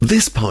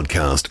This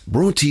podcast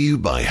brought to you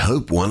by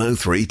Hope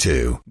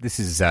 103.2. This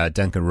is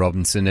Duncan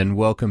Robinson, and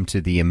welcome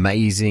to the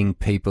Amazing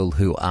People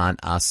Who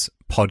Aren't Us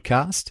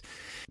podcast.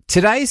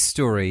 Today's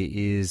story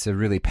is a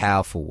really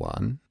powerful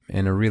one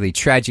and a really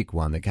tragic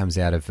one that comes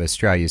out of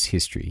Australia's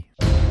history.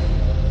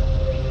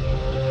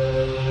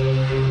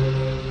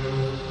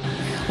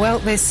 Well,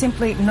 there's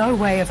simply no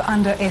way of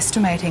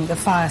underestimating the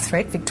fire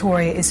threat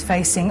Victoria is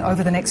facing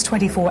over the next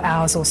 24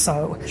 hours or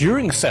so.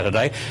 During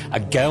Saturday, a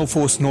gale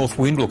force north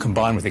wind will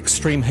combine with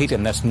extreme heat,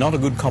 and that's not a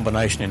good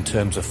combination in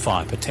terms of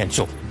fire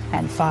potential.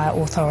 And fire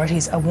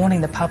authorities are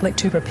warning the public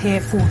to prepare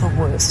for the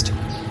worst.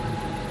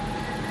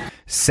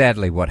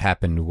 Sadly, what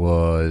happened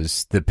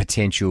was the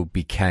potential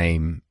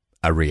became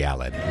a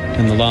reality.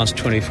 In the last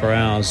 24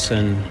 hours,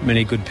 and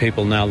many good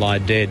people now lie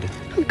dead.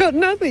 I've got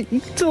nothing.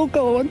 It's all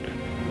gone.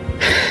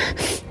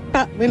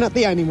 But we're not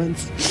the only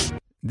ones.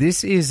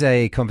 This is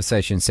a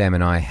conversation Sam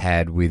and I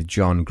had with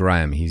John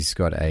Graham. He's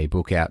got a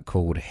book out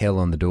called Hell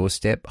on the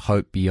Doorstep,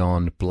 Hope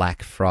Beyond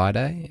Black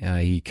Friday.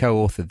 He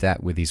co-authored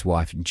that with his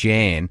wife,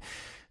 Jan.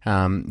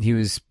 He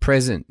was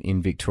present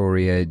in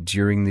Victoria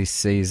during this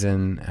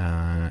season,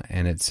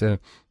 and it's a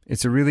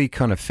really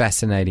kind of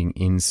fascinating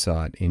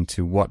insight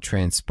into what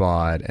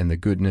transpired and the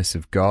goodness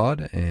of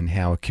God and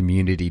how a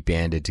community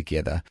banded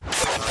together.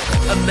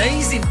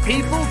 Amazing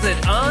people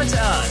that aren't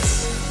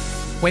us.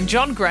 When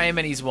John Graham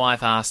and his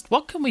wife asked,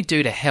 what can we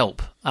do to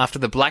help after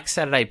the Black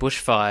Saturday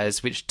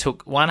bushfires, which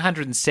took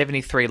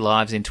 173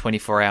 lives in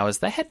 24 hours,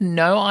 they had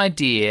no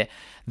idea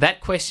that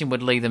question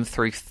would lead them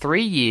through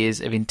 3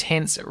 years of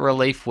intense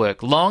relief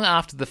work, long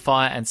after the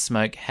fire and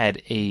smoke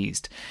had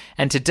eased.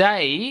 And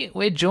today,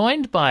 we're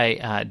joined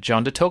by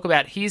John to talk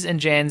about his and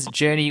Jan's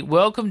journey.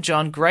 Welcome,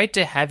 John. Great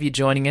to have you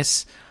joining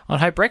us on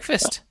Hope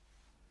Breakfast.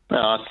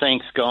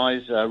 Thanks,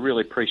 guys. I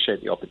really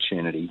appreciate the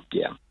opportunity.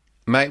 Yeah.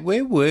 Mate,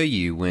 where were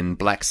you when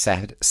Black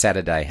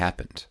Saturday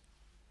happened?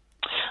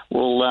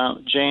 Well,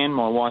 Jan,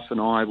 my wife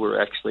and I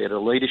were actually at a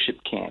leadership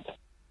camp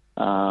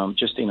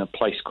just in a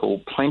place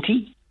called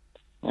Plenty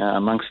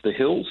amongst the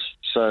hills.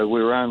 So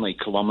we were only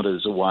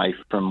kilometres away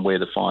from where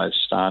the fires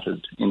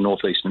started in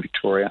northeastern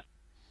Victoria.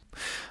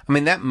 I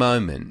mean, that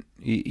moment,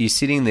 you're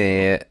sitting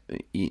there,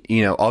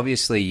 you know,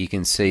 obviously you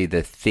can see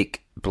the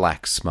thick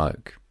black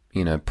smoke,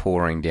 you know,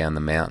 pouring down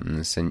the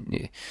mountains.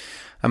 And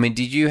I mean,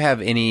 did you have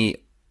any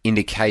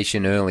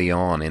indication early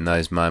on in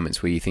those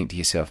moments where you think to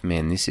yourself,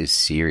 man, this is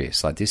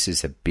serious, like this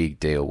is a big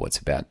deal, what's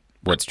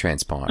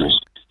transpiring?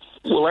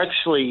 Well,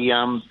 actually,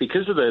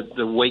 because of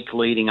the week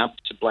leading up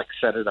to Black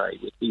Saturday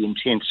with the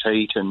intense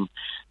heat and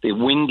the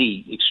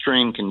windy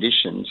extreme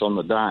conditions on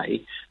the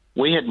day,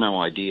 we had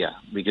no idea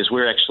because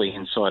we're actually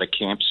inside a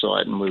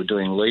campsite and we were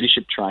doing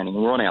leadership training.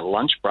 We were on our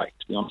lunch break,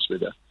 to be honest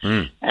with you.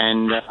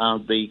 And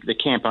the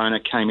camp owner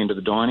came into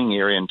the dining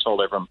area and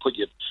told everyone, put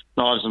your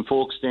knives and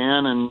forks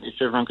down, and if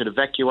everyone could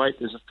evacuate,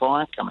 there's a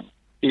fire coming.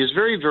 He was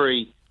very,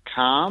 very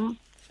calm,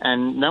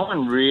 and no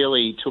one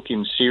really took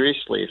him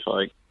seriously, if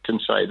I can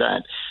say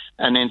that.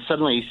 And then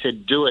suddenly he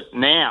said, do it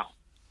now.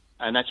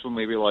 And that's when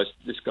we realised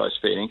this guy's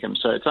fair income.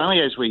 So it's only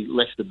as we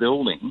left the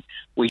building,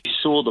 we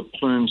saw the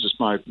plumes of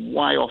smoke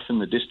way off in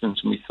the distance,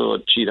 and we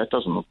thought, gee, that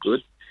doesn't look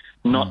good.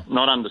 Not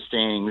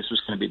understanding this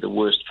was going to be the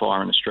worst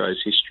fire in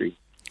Australia's history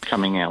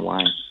coming our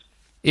way.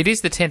 It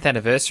is the 10th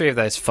anniversary of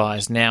those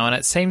fires now, and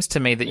it seems to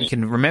me that you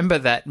can remember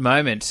that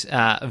moment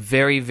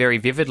very, very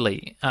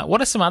vividly.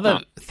 What are some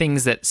other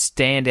things that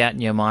stand out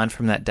in your mind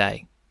from that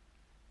day?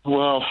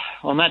 Well,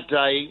 on that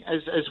day,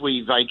 as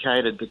we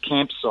vacated the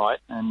campsite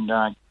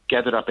and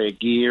gathered up our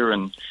gear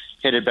and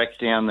headed back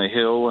down the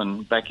hill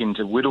and back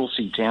into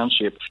Whittlesea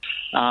Township,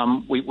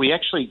 we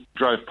actually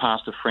drove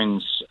past a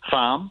friend's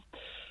farm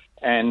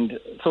and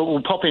thought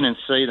we'll pop in and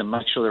see them,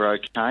 make sure they're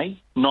okay,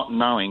 not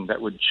knowing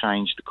that would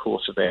change the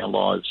course of our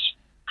lives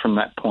from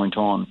that point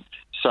on.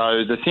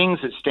 So the things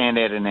that stand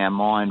out in our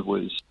mind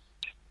was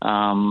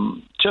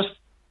just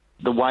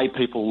the way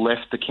people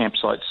left the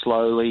campsite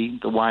slowly,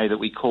 the way that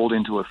we called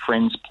into a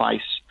friend's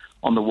place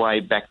on the way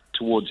back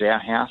towards our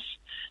house.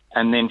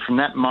 And then from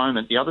that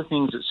moment, the other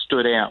things that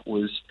stood out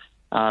was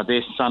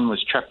their son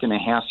was trapped in a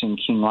house in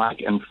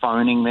Kinglake and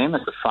phoning them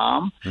at the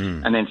farm,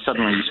 and then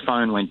suddenly his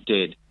phone went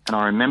dead. And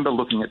I remember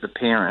looking at the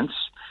parents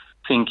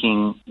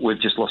thinking,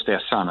 we've just lost our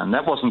son. And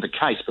that wasn't the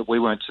case, but we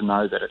weren't to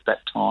know that at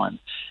that time.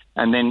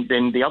 And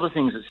then the other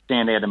things that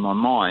stand out in my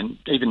mind,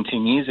 even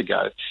 10 years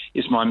ago,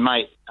 is my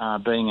mate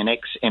being an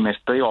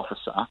ex-MFB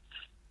officer,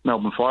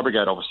 Melbourne Fire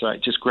Brigade officer,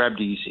 just grabbed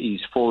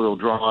his four-wheel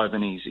drive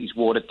and his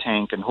water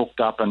tank and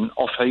hooked up, and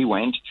off he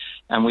went,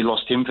 and we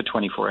lost him for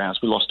 24 hours.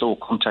 We lost all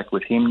contact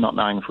with him, not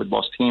knowing if we'd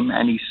lost him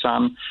and his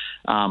son.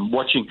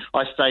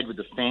 I stayed with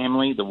the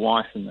family, the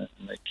wife and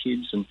the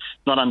kids, and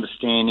not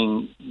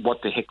understanding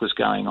what the heck was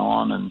going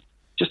on and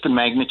just the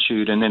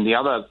magnitude. And then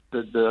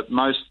the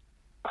most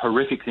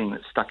horrific thing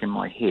that stuck in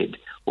my head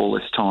all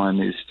this time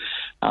is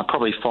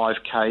probably 5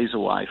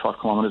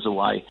 kilometres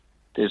away,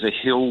 there's a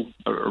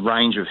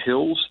range of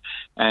hills,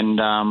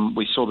 And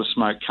we saw the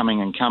smoke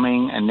coming and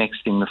coming, and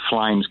next thing the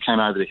flames came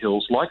over the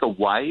hills like a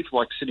wave,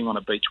 like sitting on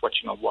a beach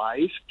watching a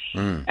wave.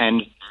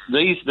 And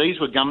these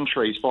were gum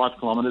trees 5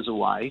 kilometres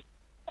away,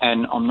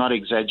 and I'm not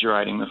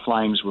exaggerating, the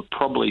flames were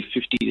probably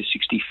 50 to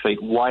 60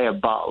 feet way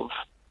above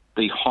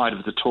the height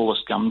of the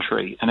tallest gum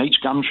tree. And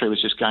each gum tree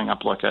was just going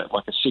up like a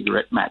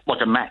cigarette match,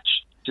 like a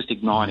match, just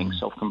igniting,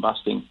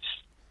 self-combusting.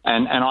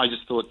 And I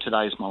just thought,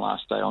 today's my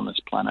last day on this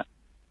planet.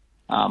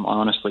 I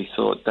honestly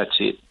thought, that's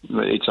it.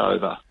 It's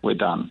over. We're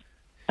done.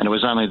 And it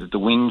was only that the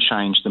wind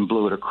changed and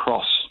blew it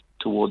across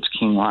towards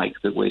King Lake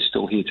that we're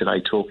still here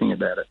today talking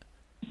about it.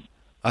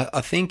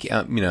 I think,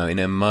 in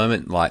a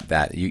moment like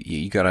that,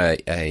 you got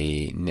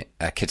a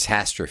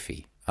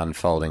catastrophe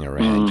unfolding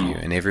around you,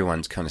 and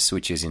everyone's kind of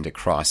switches into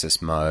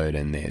crisis mode,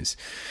 and there's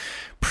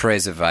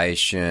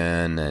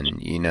preservation,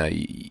 and,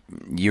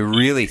 you're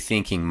really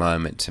thinking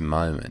moment to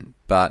moment.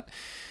 But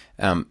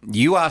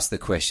you asked the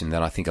question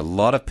that I think a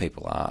lot of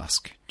people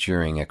ask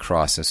during a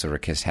crisis or a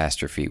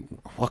catastrophe: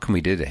 what can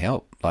we do to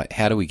help? Like,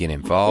 how do we get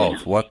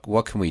involved?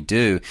 What can we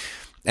do?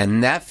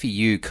 And that, for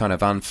you, kind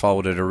of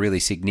unfolded a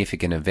really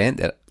significant event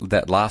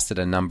that lasted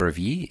a number of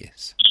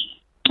years.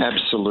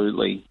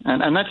 Absolutely.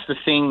 And that's the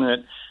thing,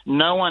 that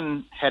no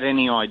one had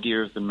any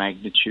idea of the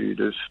magnitude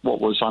of what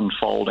was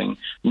unfolding.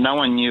 No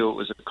one knew it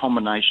was a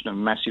combination of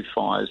massive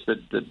fires that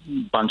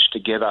bunched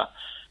together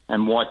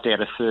and wiped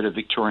out a third of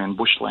Victorian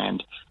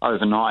bushland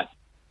overnight.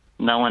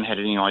 No one had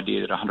any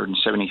idea that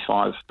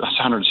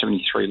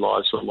 173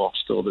 lives were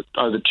lost, or that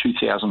over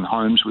 2,000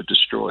 homes were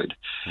destroyed.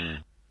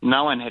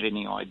 No one had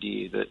any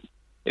idea that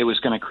it was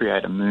going to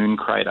create a moon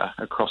crater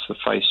across the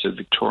face of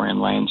Victorian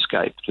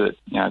landscape that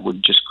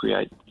would just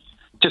create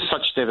just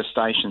such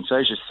devastation. So,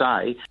 as you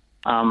say,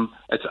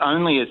 it's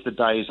only as the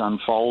days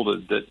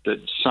unfolded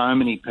that so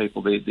many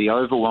people, the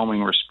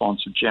overwhelming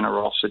response of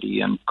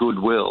generosity and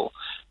goodwill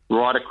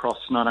right across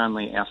not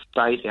only our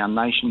state, our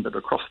nation, but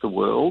across the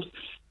world,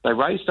 they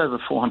raised over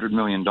 $400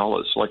 million.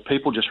 Like,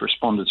 people just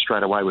responded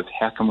straight away with,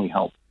 how can we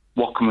help?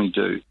 What can we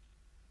do?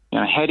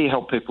 How do you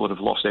help people that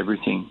have lost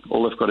everything?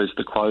 All they've got is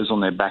the clothes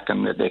on their back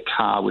and their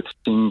car with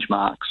singe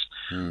marks.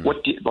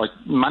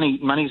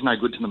 Money's no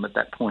good to them at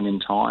that point in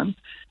time,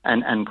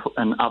 and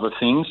other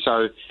things.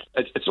 So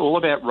it's all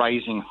about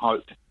raising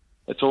hope.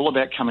 It's all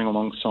about coming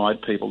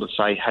alongside people to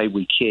say, hey,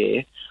 we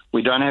care.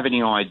 We don't have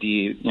any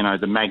idea,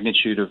 the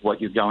magnitude of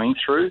what you're going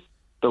through,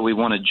 but we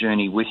want to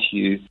journey with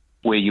you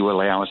where you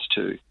allow us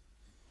to.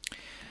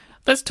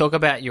 Let's talk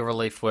about your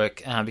relief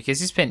work,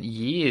 because you spent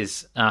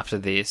years after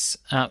this.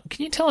 Can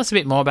you tell us a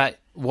bit more about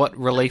what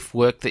relief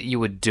work that you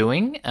were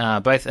doing,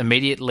 both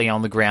immediately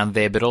on the ground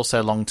there, but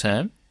also long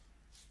term?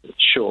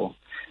 Sure.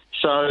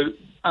 So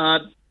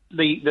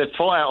the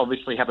fire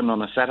obviously happened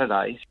on a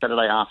Saturday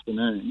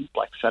afternoon,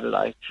 Black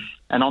Saturday,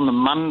 and on the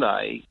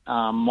Monday,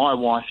 my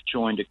wife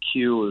joined a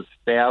queue of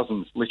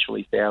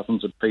literally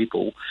thousands of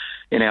people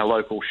in our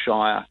local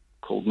shire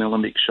called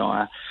Nillumbik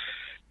Shire.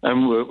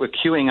 And we're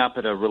queuing up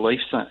at a relief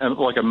centre,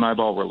 like a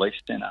mobile relief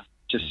centre,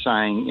 just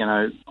saying,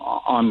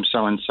 I'm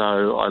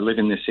so-and-so, I live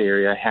in this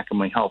area, how can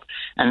we help?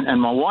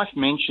 And my wife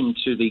mentioned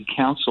to the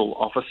council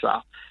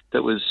officer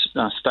that was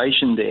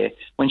stationed there,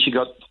 when she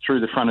got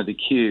through the front of the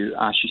queue,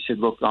 she said,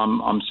 look,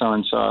 I'm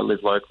so-and-so, I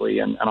live locally,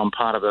 and I'm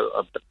part of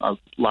a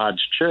large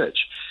church.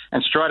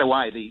 And straight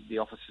away, the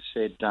officer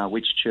said,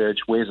 which church,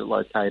 where's it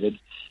located?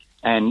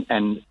 And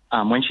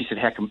when she said,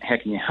 how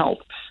can you help?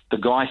 The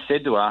guy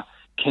said to her,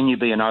 can you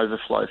be an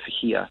overflow for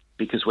here?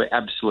 Because we're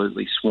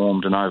absolutely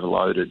swarmed and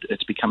overloaded.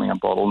 It's becoming a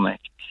bottleneck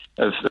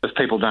of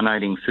people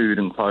donating food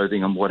and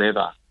clothing and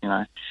whatever,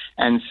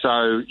 And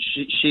so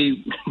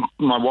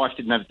my wife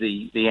didn't have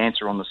the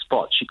answer on the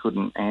spot. She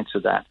couldn't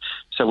answer that.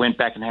 So went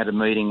back and had a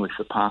meeting with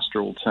the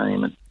pastoral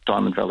team at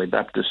Diamond Valley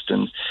Baptist,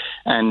 and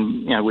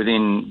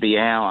within the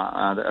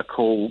hour, a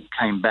call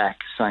came back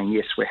saying,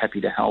 yes, we're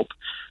happy to help.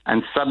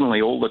 And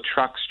suddenly all the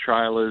trucks,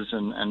 trailers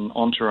and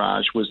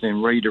entourage was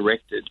then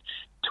redirected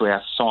to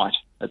our site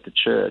at the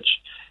church,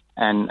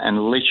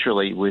 and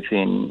literally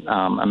within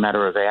a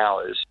matter of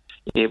hours,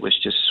 it was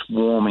just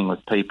swarming with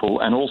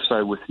people, and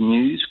also with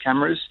news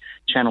cameras.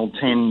 Channel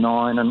 10,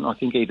 9, and I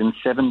think even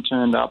 7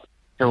 turned up.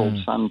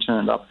 Herald Sun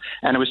turned up.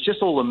 And it was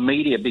just all the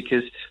media,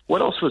 because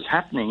what else was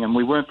happening and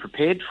we weren't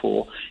prepared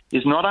for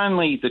is not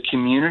only the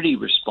community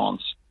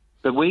response,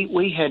 but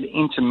we had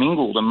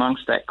intermingled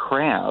amongst that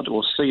crowd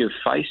or sea of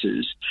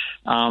faces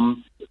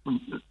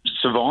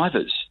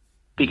survivors,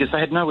 because they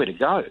had nowhere to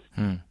go.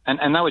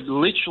 And they were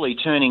literally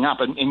turning up,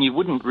 and you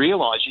wouldn't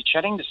realise you're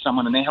chatting to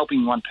someone and they're helping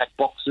you unpack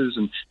boxes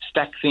and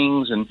stack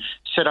things and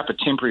set up a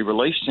temporary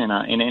relief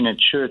centre in a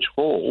church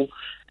hall,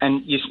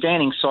 and you're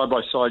standing side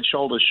by side,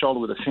 shoulder to shoulder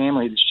with a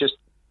family that's just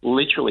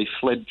literally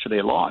fled for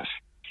their life.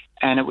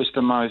 And it was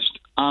the most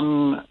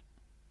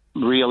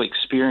unreal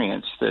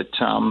experience that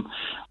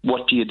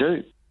what do you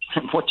do?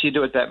 What do you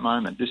do at that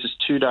moment? This is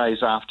 2 days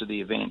after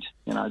the event.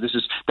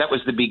 That was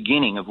the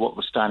beginning of what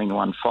was starting to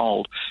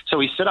unfold. So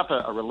we set up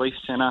a relief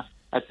centre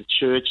at the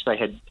church. They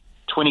had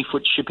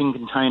 20-foot shipping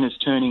containers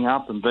turning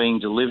up and being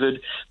delivered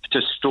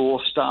to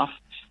store stuff.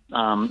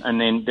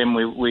 And then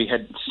we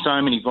had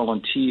so many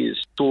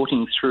volunteers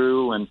sorting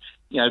through and,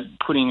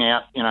 putting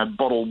out,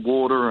 bottled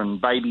water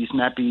and babies'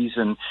 nappies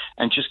and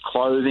just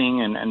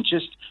clothing and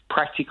just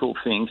practical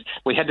things.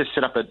 We had to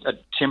set up a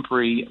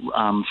temporary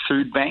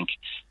food bank.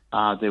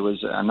 There was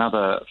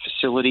another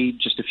facility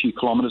just a few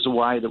kilometres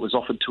away that was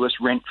offered to us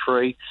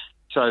rent-free.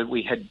 So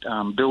we had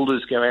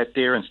builders go out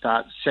there and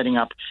start setting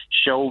up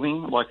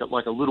shelving like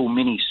a little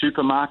mini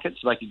supermarket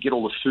so they could get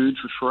all the food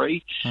for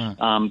free.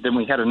 Then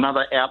we had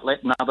another outlet,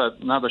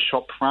 another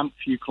shop front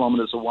a few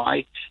kilometres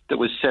away that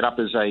was set up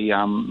as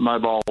a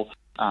mobile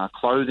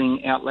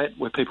clothing outlet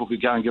where people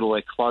could go and get all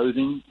their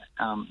clothing.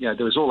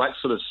 There was all that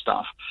sort of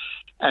stuff.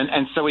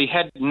 And so we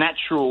had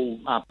natural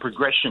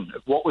progression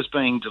of what was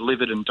being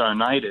delivered and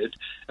donated.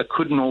 It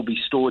couldn't all be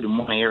stored in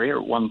one area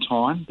at one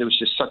time. There was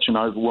just such an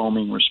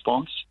overwhelming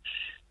response.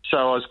 So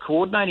I was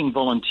coordinating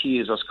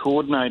volunteers. I was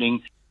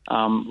coordinating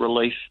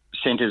relief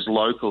centres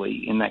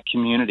locally in that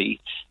community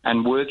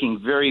and working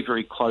very,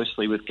 very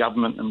closely with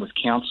government and with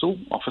council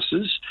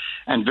officers.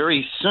 And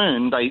very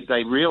soon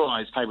they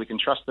realised, hey, we can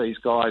trust these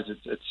guys.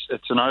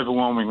 It's an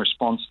overwhelming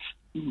response,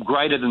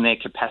 greater than their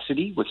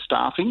capacity with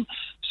staffing.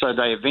 So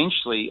they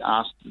eventually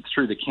asked,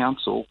 through the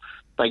council,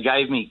 they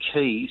gave me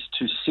keys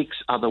to 6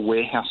 other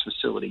warehouse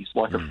facilities,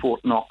 like a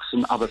Fort Knox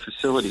and other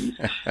facilities.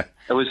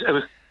 It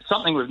was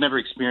something we've never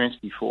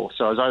experienced before,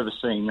 so I was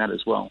overseeing that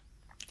as well.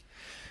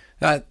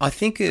 I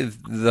think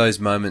of those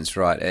moments,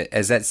 right,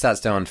 as that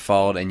starts to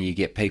unfold and you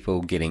get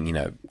people getting,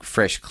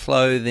 fresh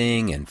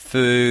clothing and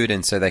food,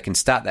 and so they can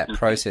start that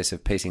process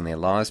of piecing their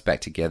lives back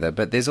together.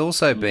 But there's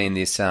also been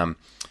this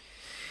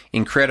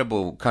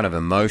incredible kind of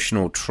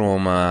emotional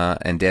trauma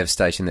and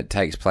devastation that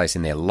takes place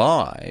in their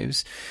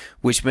lives,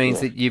 which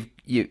means that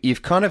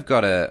you've kind of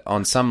got to,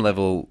 on some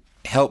level,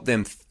 help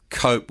them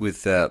cope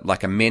with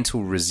like a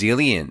mental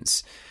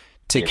resilience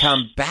to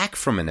come back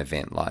from an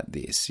event like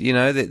this.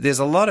 There's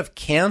a lot of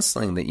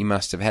counselling that you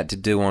must have had to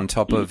do on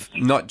top of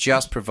not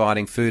just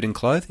providing food and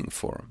clothing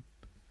for them.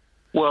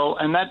 Well,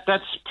 and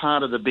that's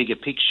part of the bigger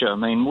picture. I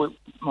mean,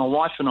 my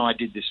wife and I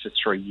did this for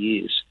 3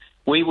 years.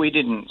 We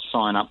didn't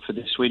sign up for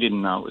this. We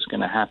didn't know it was going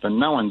to happen.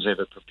 No one's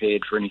ever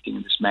prepared for anything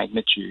of this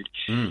magnitude.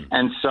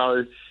 And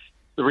so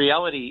the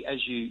reality, as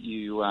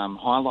you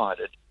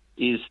highlighted,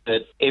 is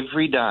that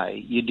every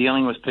day you're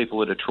dealing with people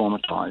that are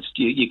traumatised.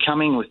 You're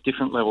coming with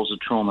different levels of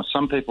trauma.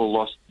 Some people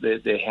lost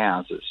their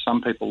houses.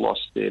 Some people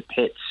lost their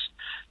pets.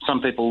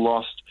 Some people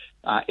lost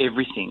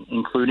everything,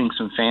 including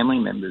some family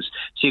members.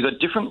 So you've got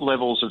different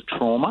levels of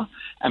trauma,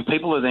 and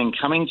people are then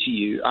coming to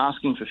you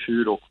asking for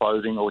food or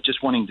clothing or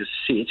just wanting to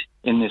sit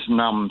in this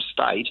numb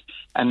state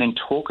and then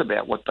talk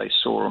about what they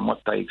saw and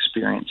what they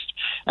experienced.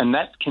 And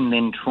that can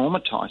then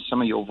traumatise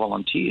some of your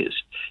volunteers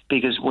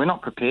because we're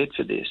not prepared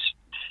for this.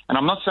 And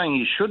I'm not saying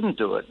you shouldn't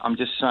do it. I'm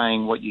just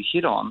saying what you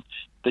hit on,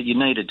 that you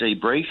need a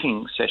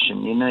debriefing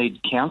session, you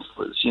need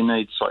counsellors, you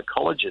need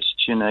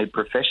psychologists, you need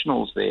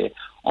professionals there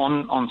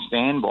on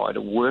standby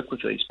to work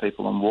with these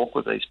people and walk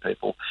with these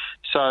people.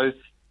 So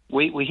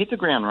we hit the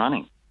ground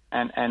running,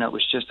 and it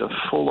was just a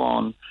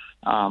full-on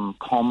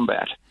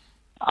combat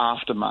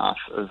aftermath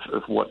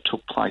of what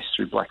took place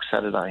through Black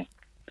Saturday.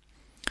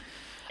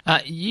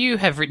 You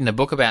have written a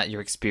book about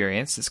your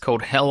experience. It's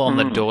called Hell on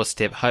the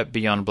Doorstep, Hope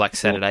Beyond Black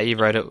Saturday. You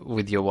wrote it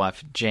with your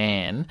wife,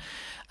 Jan.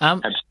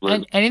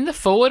 Absolutely. And in the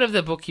foreword of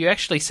the book, you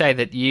actually say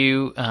that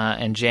you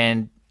and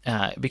Jan,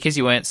 because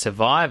you weren't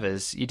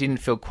survivors, you didn't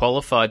feel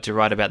qualified to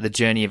write about the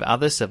journey of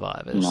other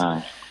survivors.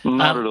 No,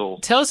 not at all.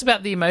 Tell us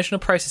about the emotional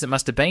process it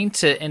must have been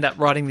to end up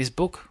writing this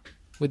book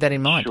with that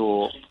in mind.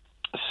 Sure.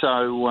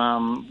 So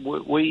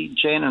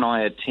Jan and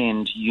I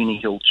attend Uni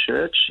Hill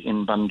Church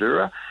in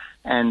Bundoora,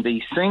 and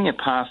the senior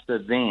pastor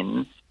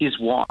then, his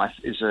wife,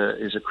 is a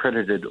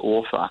accredited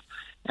author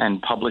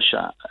and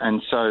publisher.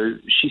 And so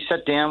she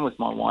sat down with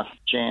my wife,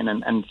 Jan,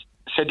 and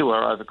said to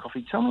her over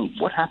coffee, tell me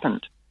what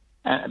happened,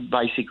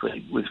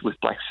 basically, with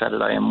Black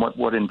Saturday and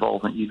what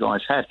involvement you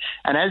guys had.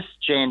 And as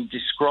Jan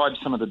described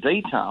some of the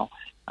detail,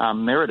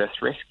 Meredith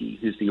Reski,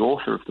 who's the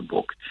author of the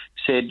book,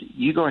 said,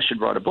 you guys should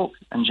write a book.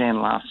 And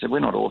Jan laughed, said, we're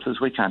not authors,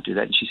 we can't do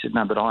that. And she said,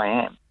 no, but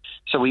I am.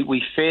 So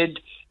we fed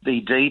the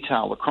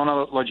detail, the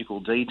chronological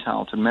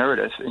detail to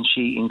Meredith, and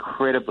she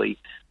incredibly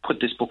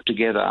put this book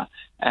together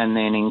and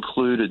then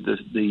included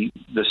the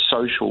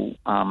social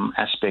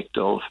aspect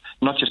of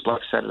not just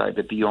Black Saturday,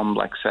 but beyond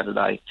Black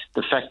Saturday,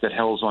 the fact that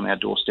hell's on our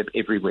doorstep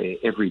everywhere,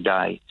 every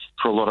day,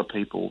 for a lot of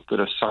people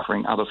that are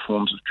suffering other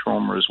forms of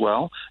trauma as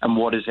well, and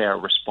what is our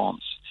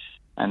response.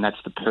 And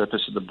that's the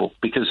purpose of the book,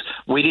 because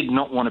we did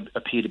not want to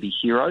appear to be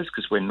heroes,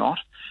 because we're not.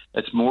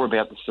 It's more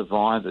about the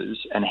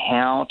survivors and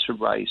how to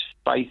raise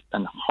faith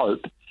and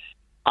hope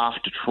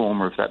after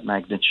trauma of that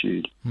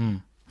magnitude.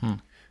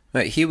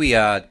 But here we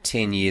are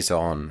 10 years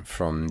on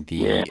from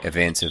the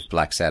events of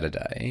Black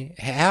Saturday.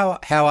 How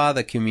are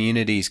the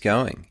communities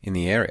going in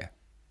the area?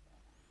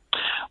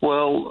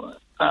 Well,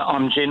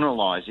 I'm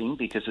generalising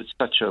because it's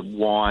such a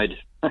wide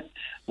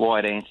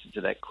answer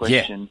to that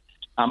question.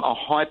 Yeah. A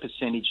high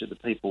percentage of the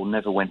people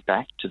never went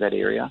back to that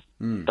area.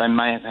 They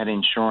may have had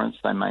insurance,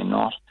 they may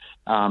not.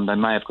 They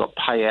may have got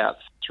payouts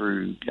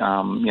through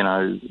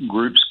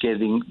groups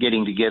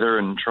getting together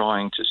and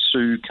trying to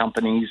sue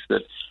companies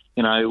that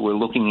were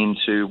looking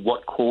into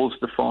what caused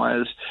the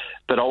fires.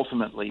 But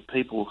ultimately,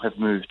 people have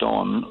moved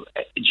on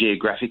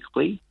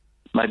geographically,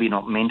 maybe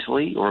not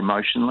mentally or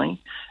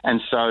emotionally,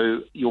 and so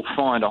you'll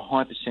find a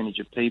high percentage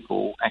of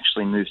people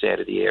actually moved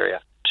out of the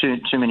area. Too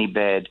many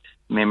bad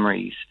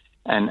memories,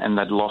 and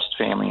they'd lost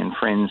family and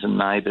friends and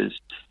neighbours,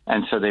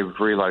 and so they've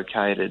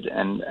relocated.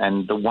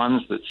 And the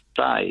ones that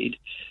stayed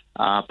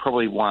are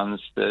probably ones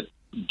that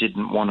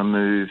didn't want to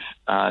move.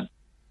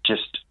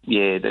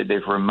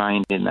 They've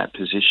remained in that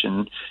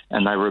position,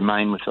 and they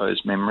remain with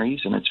those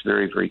memories, and it's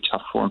very, very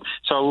tough for them.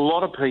 So a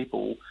lot of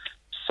people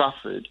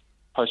suffered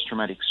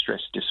post-traumatic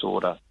stress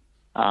disorder.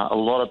 A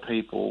lot of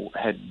people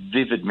had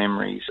vivid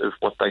memories of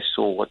what they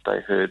saw, what they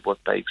heard, what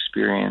they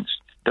experienced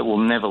that will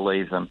never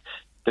leave them.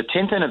 The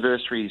 10th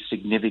anniversary is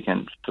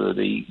significant for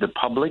the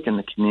public and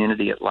the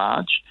community at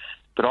large,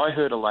 but I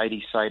heard a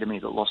lady say to me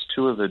that lost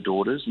 2 of her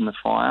daughters in the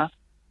fire.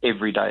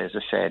 Every day is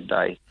a sad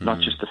day, not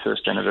just the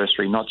 1st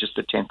anniversary, not just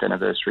the 10th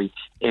anniversary.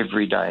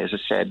 Every day is a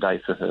sad day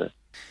for her.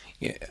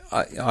 Yeah,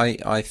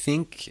 I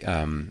think,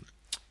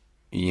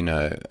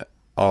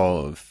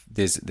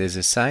 there's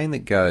a saying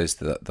that goes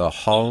that the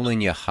hole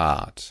in your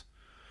heart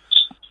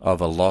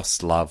of a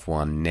lost loved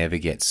one never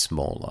gets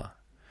smaller,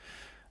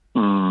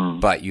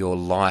 but your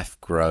life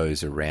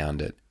grows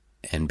around it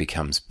and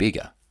becomes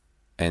bigger.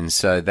 And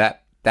so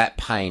that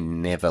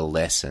pain never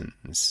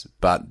lessens,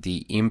 but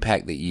the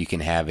impact that you can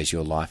have as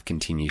your life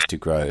continues to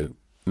grow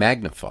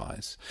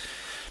magnifies.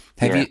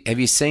 Have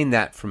you seen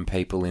that from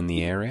people in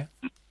the area?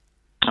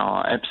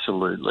 Oh,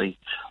 absolutely.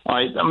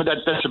 I mean,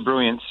 that's a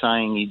brilliant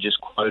saying you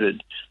just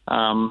quoted.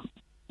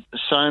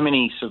 So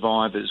many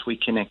survivors we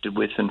connected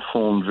with and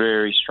formed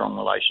very strong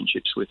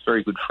relationships with,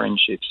 very good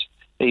friendships,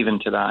 even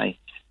today.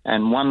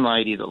 And one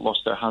lady that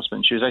lost her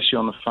husband, she was actually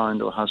on the phone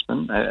to her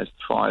husband as the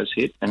fires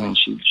hit, and then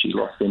she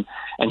lost him.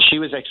 And she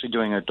was actually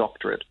doing her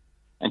doctorate,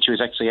 and she was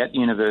actually at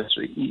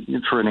university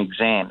for an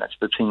exam. That's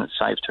the thing that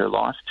saved her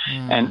life.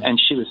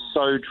 And she was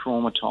so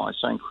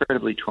traumatised, so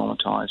incredibly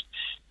traumatised.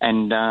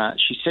 And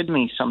she said to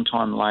me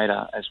sometime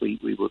later, as we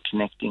were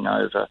connecting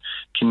over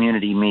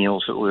community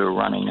meals that we were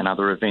running and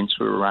other events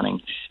we were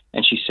running,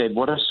 and she said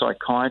what a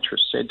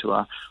psychiatrist said to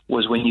her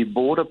was, when you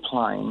board a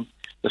plane,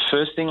 the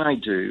first thing they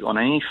do on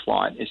any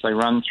flight is they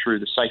run through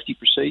the safety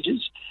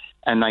procedures,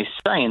 and they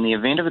say in the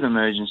event of an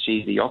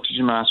emergency, the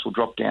oxygen mask will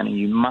drop down and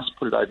you must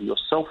put it over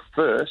yourself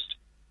first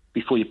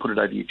before you put it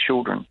over your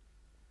children.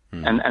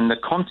 And the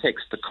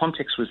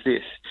context was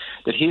this,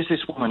 that here's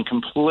this woman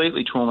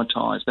completely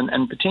traumatised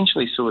and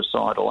potentially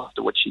suicidal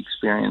after what she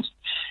experienced,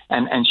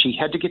 and she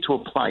had to get to a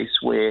place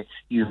where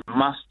you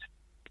must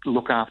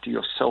look after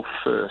yourself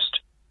first,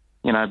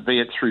 be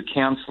it through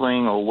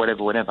counselling or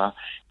whatever,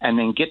 and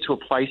then get to a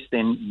place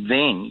then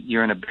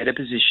you're in a better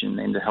position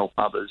then to help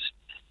others.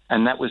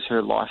 And that was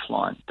her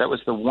lifeline. That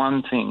was the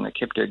one thing that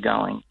kept her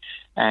going,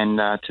 and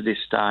to this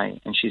day.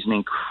 And she's an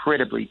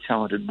incredibly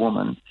talented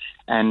woman.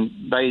 And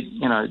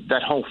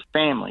that whole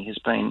family has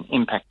been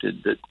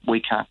impacted that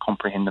we can't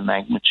comprehend the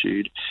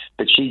magnitude.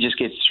 But she just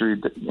gets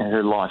through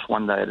her life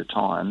one day at a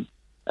time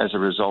as a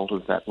result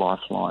of that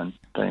lifeline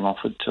being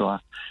offered to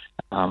her.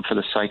 For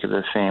the sake of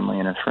her family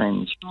and her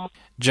friends.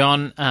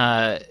 John,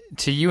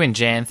 to you and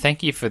Jan,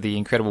 thank you for the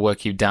incredible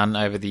work you've done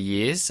over the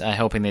years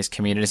helping these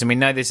communities. And we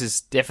know this is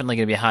definitely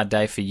going to be a hard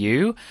day for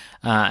you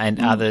and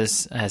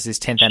others as this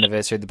 10th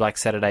anniversary of the Black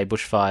Saturday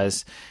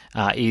bushfires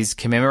is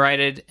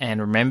commemorated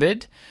and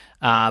remembered.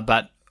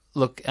 But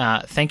look,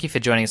 thank you for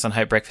joining us on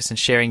Hope Breakfast and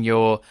sharing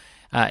your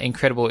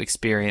incredible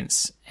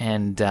experience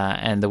and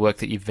the work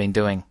that you've been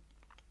doing.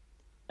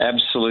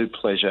 Absolute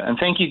pleasure. And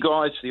thank you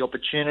guys for the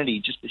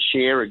opportunity just to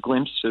share a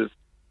glimpse of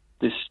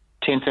this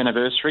 10th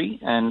anniversary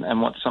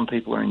and what some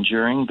people are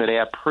enduring. But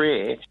our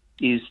prayer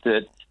is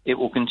that it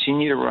will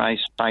continue to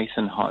raise faith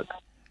and hope.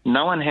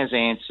 No one has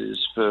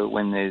answers for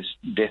when there's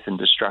death and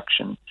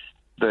destruction,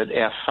 but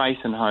our faith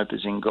and hope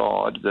is in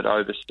God that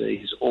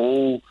oversees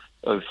all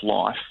of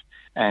life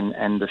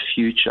and the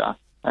future.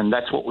 And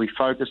that's what we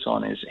focus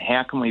on, is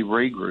how can we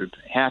regroup?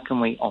 How can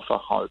we offer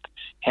hope?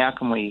 How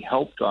can we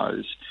help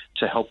those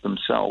to help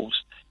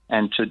themselves?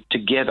 And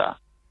together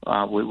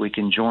we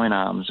can join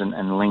arms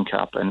and link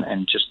up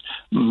and just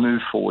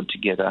move forward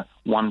together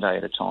one day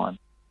at a time.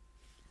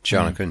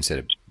 John, I couldn't say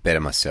it better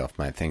myself,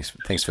 mate.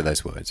 Thanks for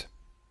those words.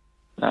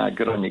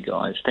 Good on you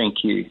guys.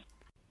 Thank you.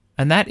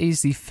 And that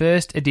is the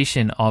first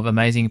edition of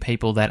Amazing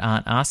People That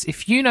Aren't Us.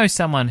 If you know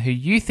someone who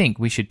you think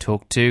we should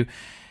talk to,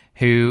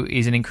 who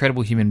is an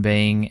incredible human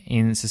being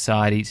in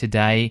society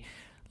today,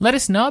 let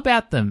us know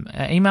about them.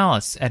 Email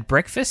us at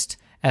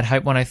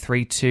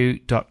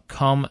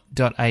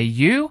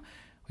breakfast@hope1032.com.au.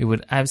 We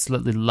would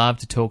absolutely love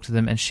to talk to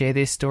them and share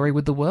their story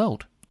with the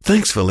world.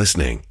 Thanks for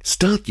listening.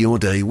 Start your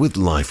day with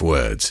Life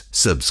Words.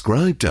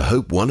 Subscribe to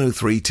Hope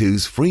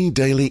 1032's free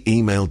daily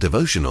email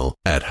devotional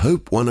at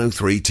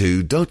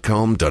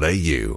hope1032.com.au.